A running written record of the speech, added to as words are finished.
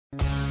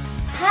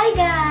Hi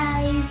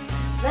guys!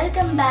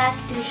 Welcome back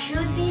to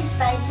Shruti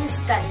Spices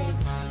Scullery.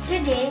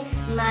 Today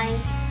my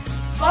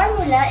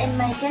formula in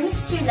my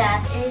chemistry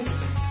lab is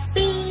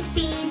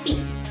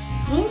PPP,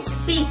 means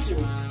P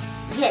cube.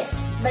 Yes,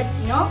 but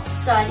no,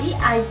 sorry,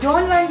 I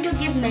don't want to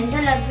give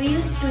mental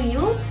abuse to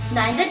you,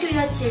 neither to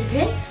your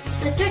children.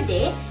 So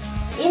today,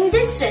 in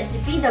this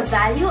recipe, the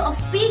value of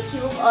P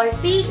cube or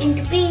P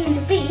into P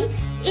into P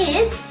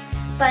is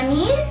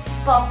Paneer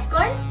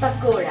popcorn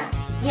pakora.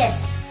 Yes,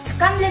 so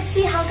come let's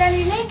see how can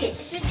we make it.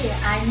 Today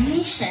our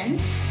mission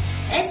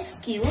S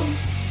cube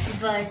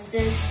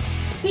versus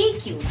P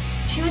cube.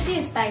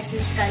 Shruti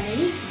Spices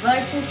Scullery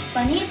versus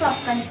Paneer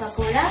popcorn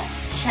pakora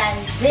shall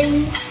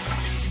win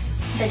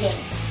the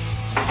game.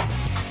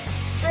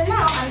 So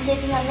now I am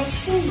taking a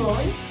mixing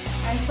bowl,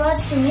 and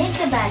first to make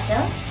the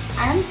batter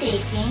I am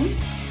taking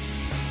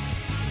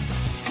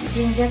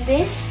ginger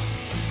paste,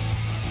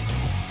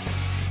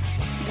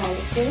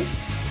 garlic paste,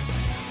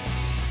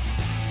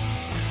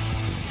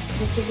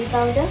 the chili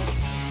powder,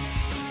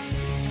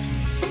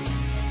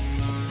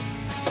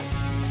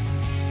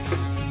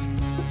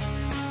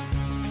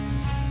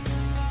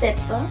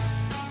 pepper,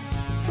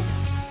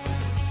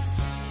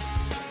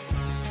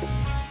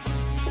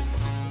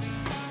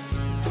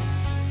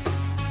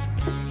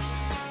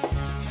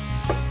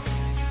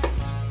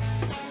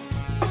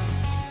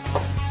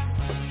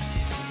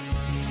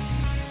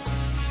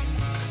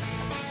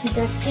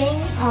 the king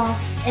of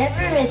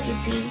every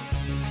recipe,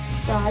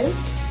 salt,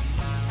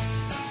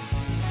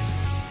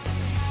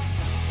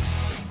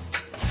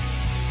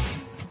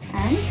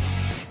 and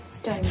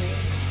turmeric.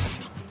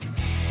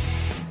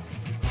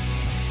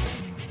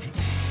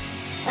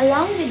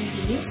 Along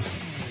with these,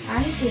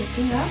 I am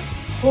taking a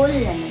whole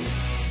lemon.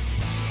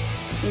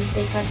 We'll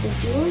take out the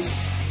juice.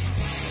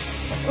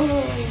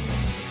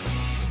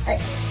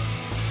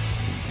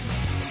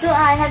 So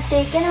I have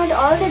taken out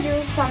all the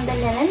juice from the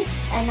lemon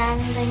and I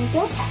am going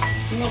to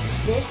mix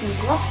this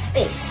into a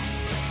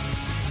paste.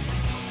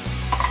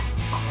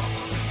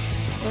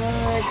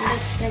 Oh, it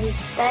looks very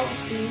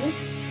spicy.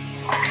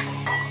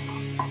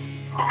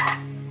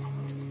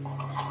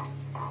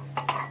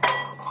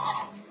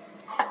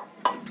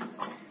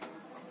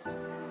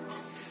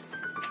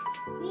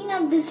 Queen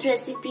of this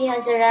recipe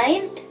has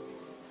arrived.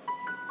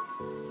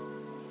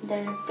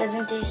 The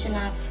presentation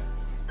of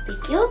P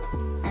cube,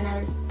 and I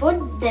will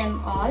put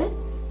them all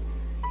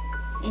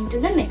into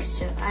the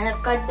mixture. I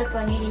have cut the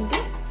paneer into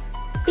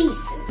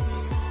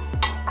pieces.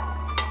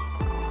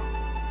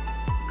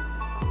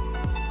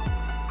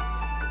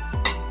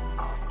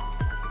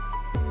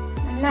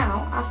 And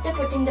now after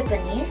putting the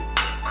paneer,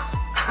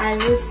 I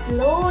will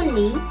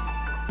slowly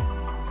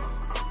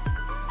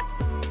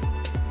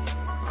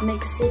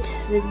mix it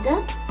with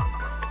the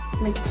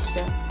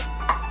mixture.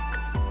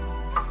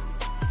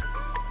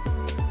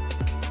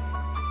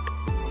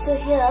 So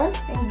here,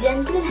 in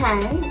gentle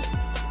hands,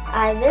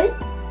 I will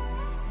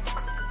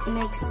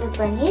mix the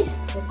paneer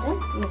with the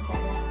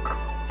masala.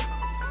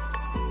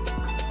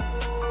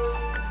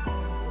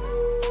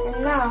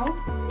 And now,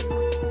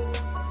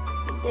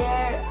 they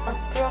are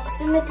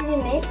approximately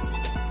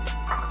mixed,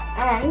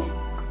 and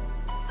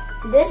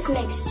this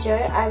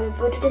mixture I will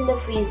put it in the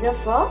freezer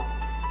for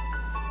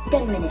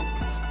 10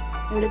 minutes.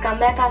 We will come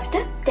back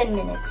after 10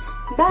 minutes.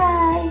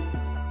 Bye!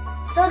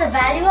 So the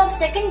value of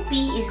second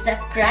P is the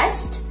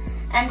crust.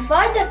 And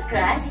for the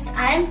crust,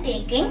 I am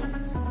taking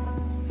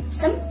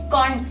some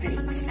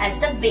cornflakes as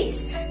the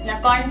base.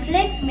 Now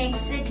cornflakes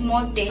makes it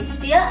more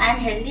tastier and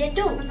healthier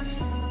too,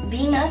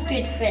 being a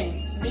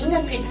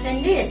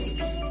kid-friendly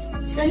recipe.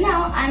 So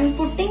now I am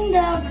putting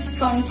the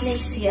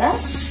cornflakes here,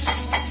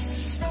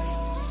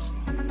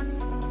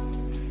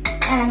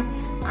 and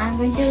I am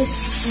going to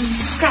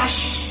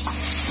crush.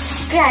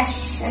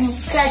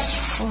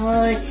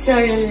 Oh, it's so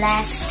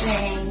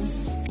relaxing.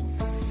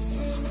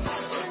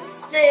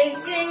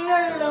 Taking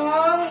a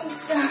long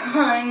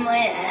time, my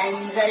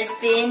hands are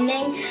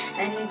paining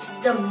and it's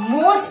the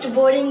most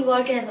boring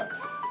work ever.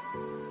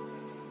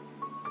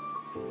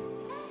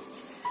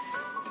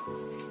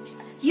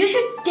 You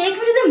should take me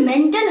to the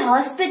mental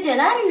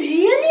hospital. I'm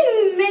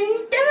really a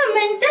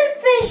mental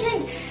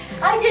patient.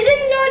 I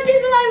didn't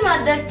notice my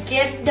mother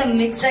kept the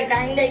mixer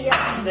kinda here.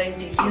 I'm going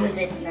to use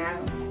it now.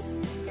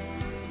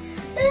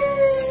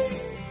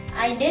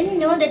 I didn't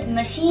know that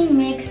machine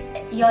makes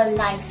your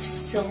life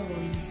so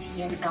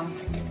easy and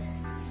comfortable.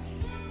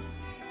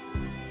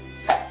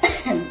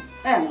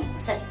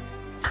 Sorry.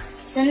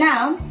 So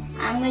now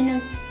I'm going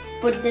to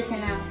put this in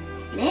a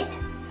plate.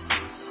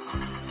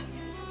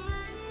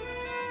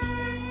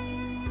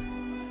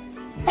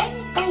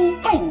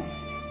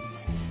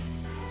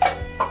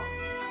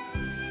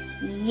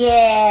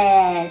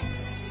 Yes,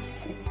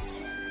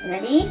 it's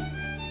ready.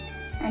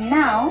 And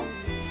now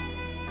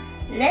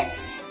let's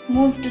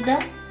move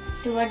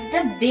towards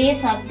the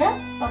base of the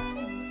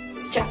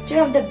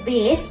structure of the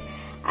base.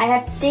 I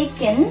have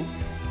taken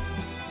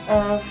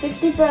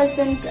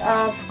 50%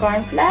 of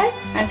corn flour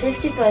and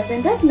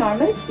 50% of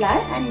normal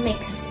flour and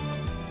mix it.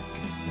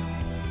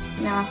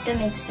 Now after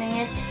mixing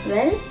it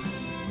well,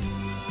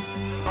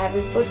 I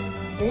will put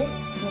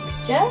this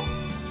mixture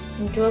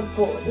into a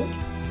bowl.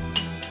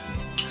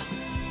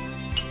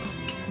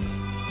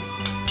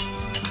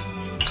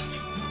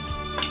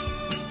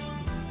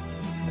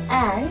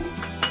 And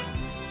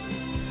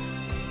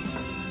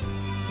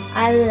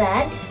I will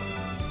add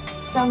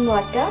some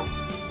water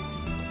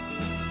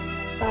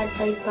part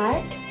by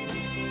part.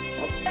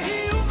 Oops.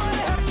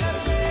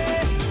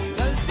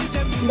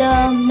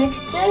 The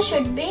mixture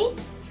should be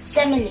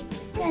semi-liquid.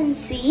 You can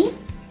see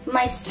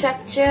my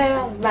structure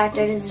of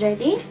batter is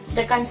ready.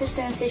 The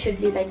consistency should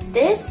be like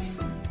this.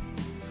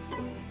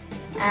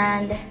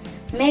 And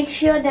make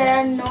sure there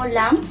are no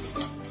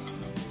lumps.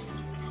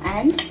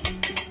 And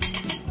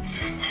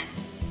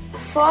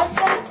for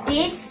some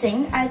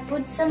tasting, I'll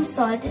put some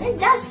salt in it,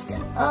 just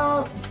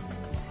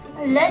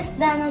less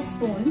than a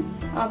spoon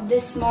of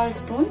this small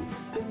spoon.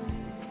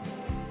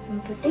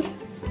 I'm putting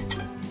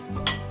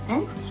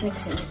and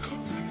mixing it.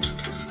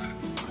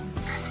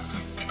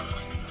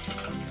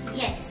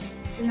 Yes,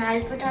 so now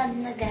I'll put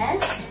on the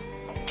gas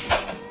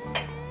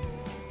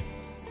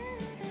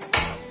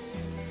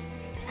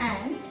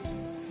and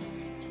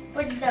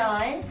put the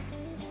oil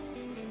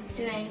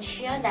to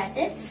ensure that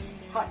it's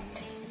hot.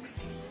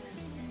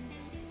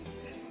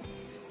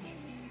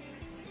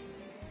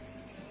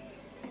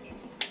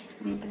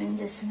 I'm putting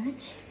this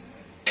much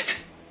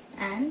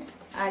and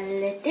I'll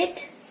let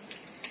it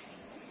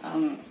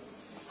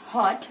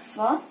hot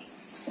for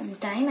some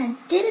time.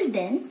 Until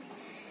then,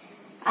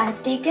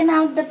 I've taken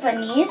out the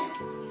paneer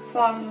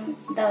from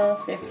the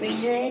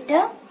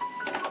refrigerator.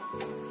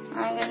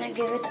 I'm gonna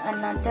give it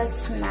another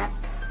snap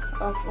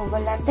of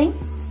overlapping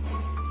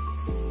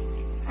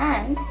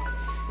and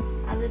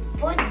I will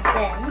put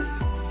them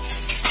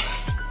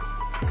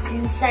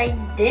inside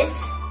this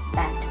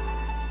batter.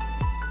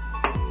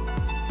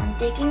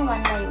 Taking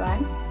one by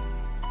one,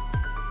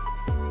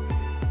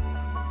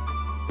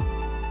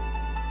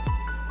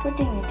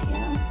 putting it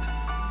here,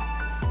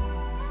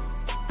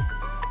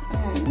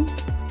 and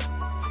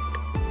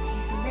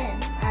then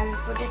I'll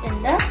put it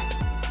in the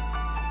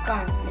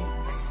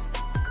cornflakes.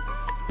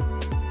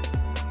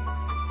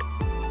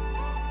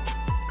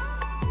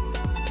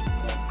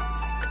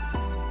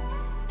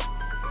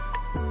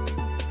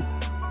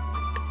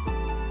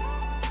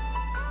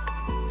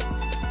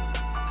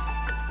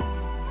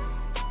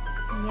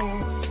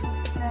 Yes,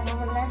 so I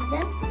overlap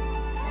them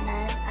and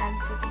I'm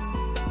putting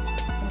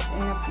this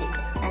in a plate.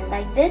 And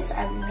like this,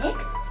 I will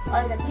make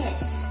all the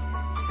yes.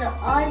 So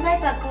all my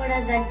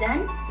pakoras are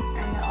done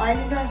and the oil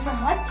is also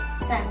hot.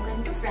 So I'm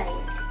going to fry it.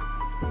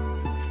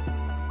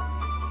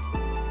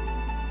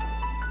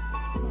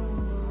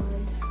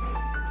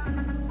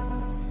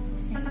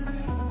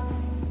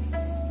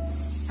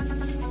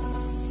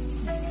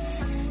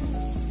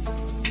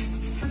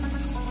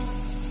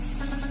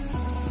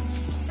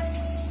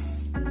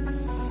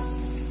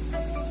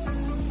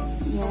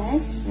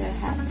 Yes, they're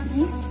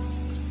happening.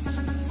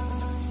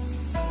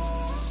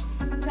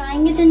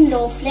 Frying it in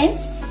low flame.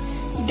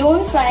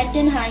 Don't fry it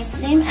in high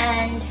flame,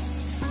 and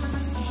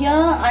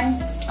here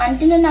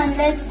until and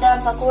unless the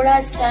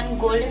pakora is turned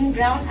golden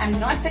brown, I'm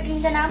not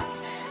picking them up.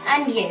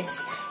 And yes,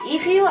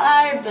 if you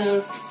are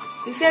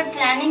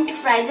planning to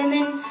fry them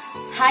in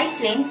high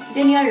flame,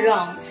 then you're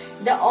wrong.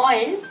 The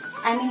oil,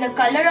 the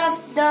color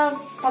of the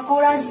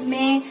pakoras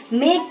may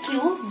make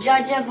you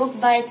judge a book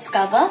by its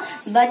cover,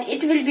 but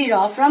it will be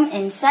raw from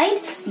inside,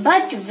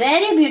 but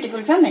very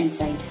beautiful from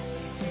inside.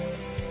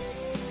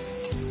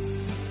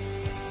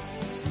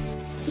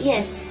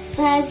 Yes,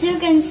 so as you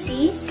can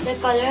see, the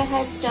color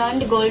has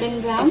turned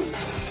golden brown,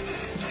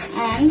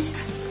 and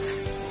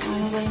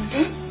I'm going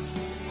to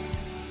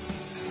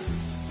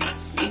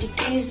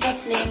decrease the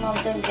flame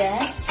of the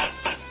gas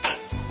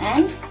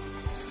and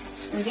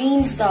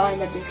rinse the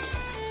oil a bit.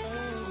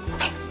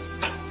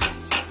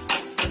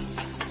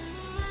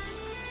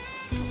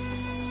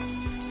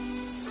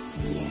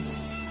 Yes,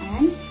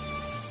 and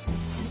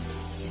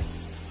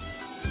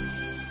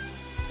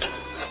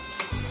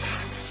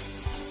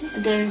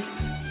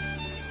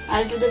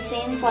I'll do the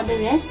same for the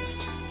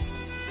rest.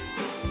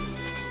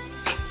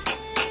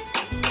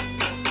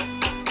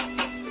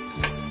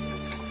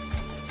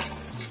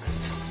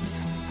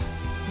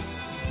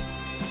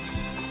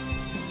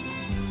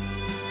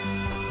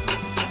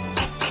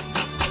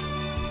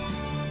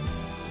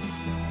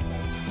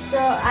 So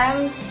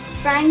I'm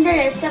frying the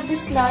rest of the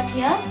slot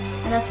here,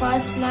 and the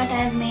first slot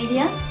I have made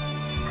here.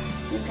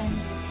 You can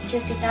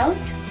check it out.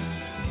 It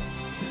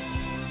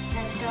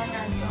has turned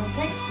out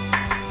perfect.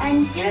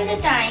 Until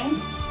the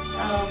time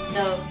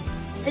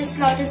this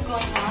slot is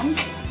going on,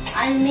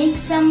 I'll make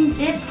some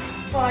dip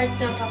for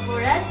the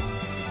pakoras,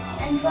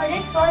 and for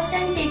it first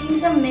I'm taking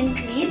some mint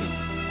leaves.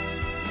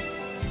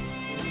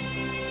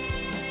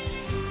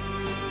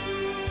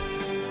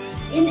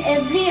 In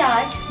every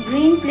art,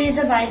 green plays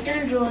a vital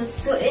role.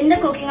 So in the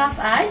cooking of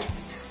art,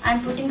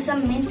 I'm putting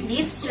some mint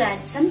leaves to add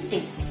some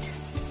taste.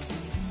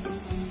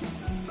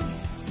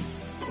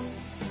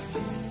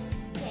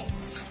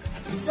 Yes.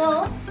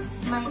 So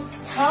my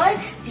third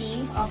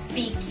pea of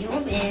pea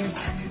cube is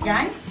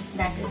done.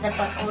 That is the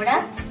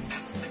pakora.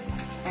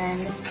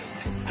 And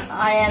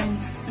I am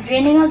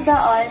draining out the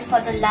oil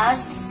for the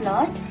last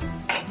slot.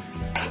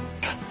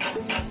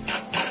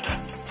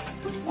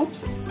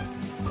 Oops,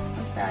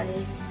 I'm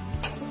sorry.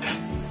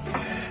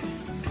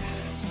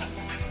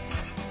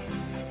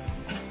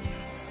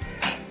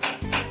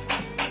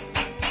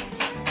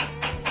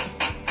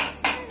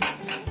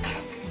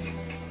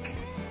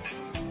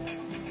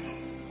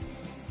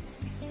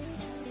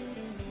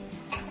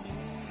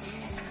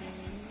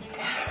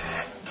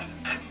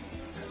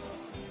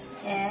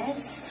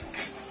 Yes.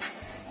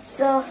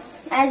 So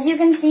as you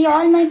can see,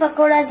 all my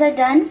pakoras are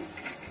done.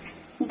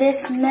 They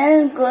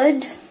smell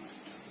good.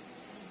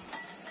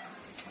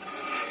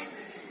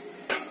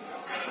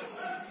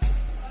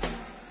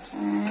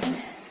 And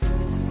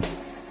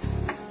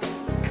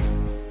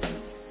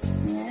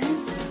yes,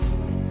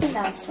 the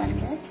last one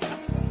good.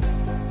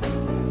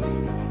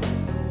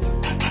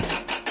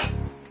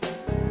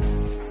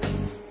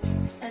 So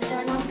I'll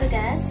turn off the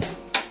gas.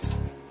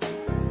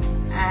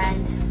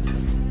 And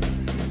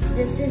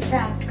this is the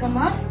outcome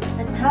of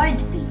the third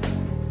pea,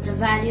 the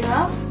value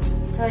of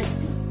third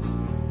pea.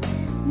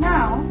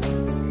 Now,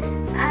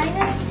 I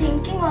was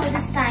thinking all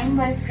this time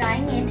while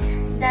frying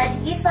it that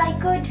if I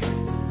could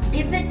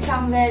dip it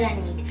somewhere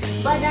and eat,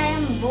 but I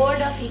am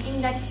bored of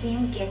eating that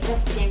same ketchup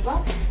flavor,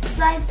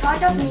 so I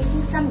thought of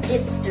making some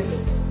dips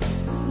today.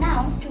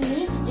 Now, to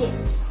make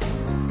dips,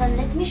 then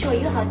let me show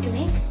you how to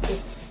make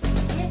dips.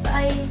 If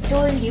I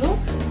told you,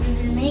 we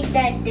will make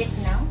that dip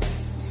now.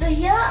 So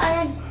here I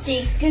have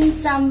taken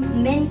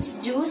some mint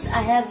juice.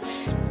 I have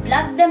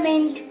plucked the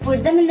mint,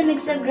 put them in the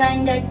mixer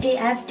grinder,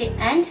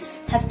 and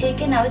have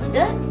taken out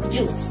the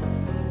juice.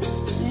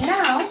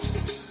 Now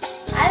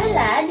I will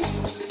add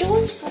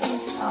 2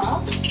 spoons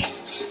of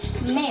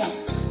mayo.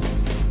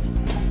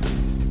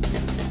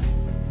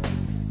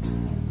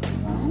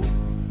 1,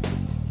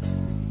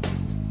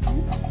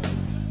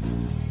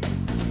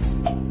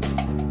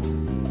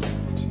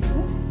 2,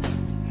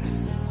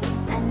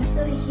 and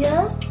so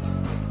here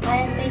I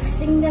am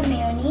mixing the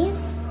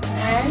mayonnaise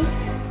and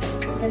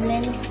the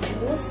mint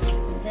juice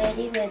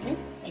very well in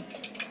it.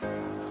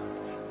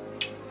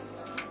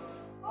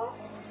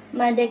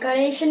 My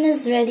decoration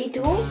is ready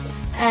too,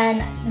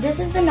 and this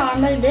is the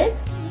normal dip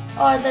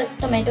or the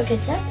tomato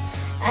ketchup,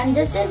 and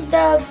this is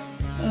the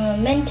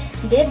mint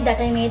dip that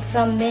I made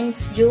from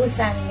mint juice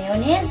and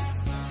mayonnaise.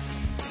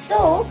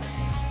 So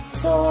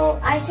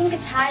I think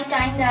it's high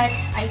time that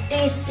I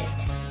taste it.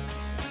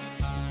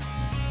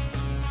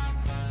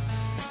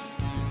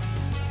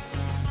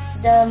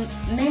 The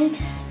mint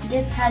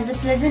dip has a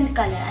pleasant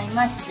color, I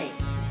must say.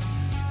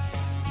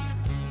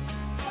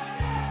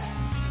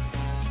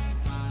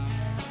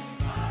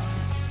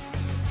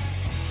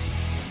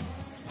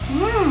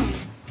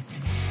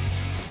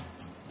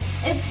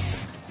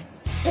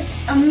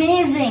 It's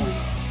amazing.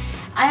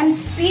 I am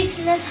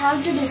speechless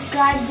how to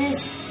describe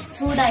this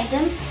food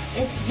item.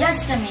 It's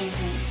just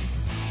amazing.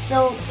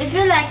 So if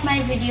you like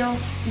my video,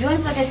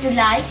 don't forget to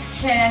like,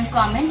 share and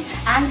comment.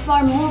 And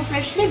for more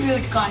freshly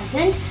brewed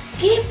content,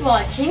 keep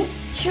watching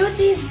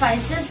Shruti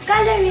Spices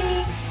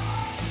Scullery.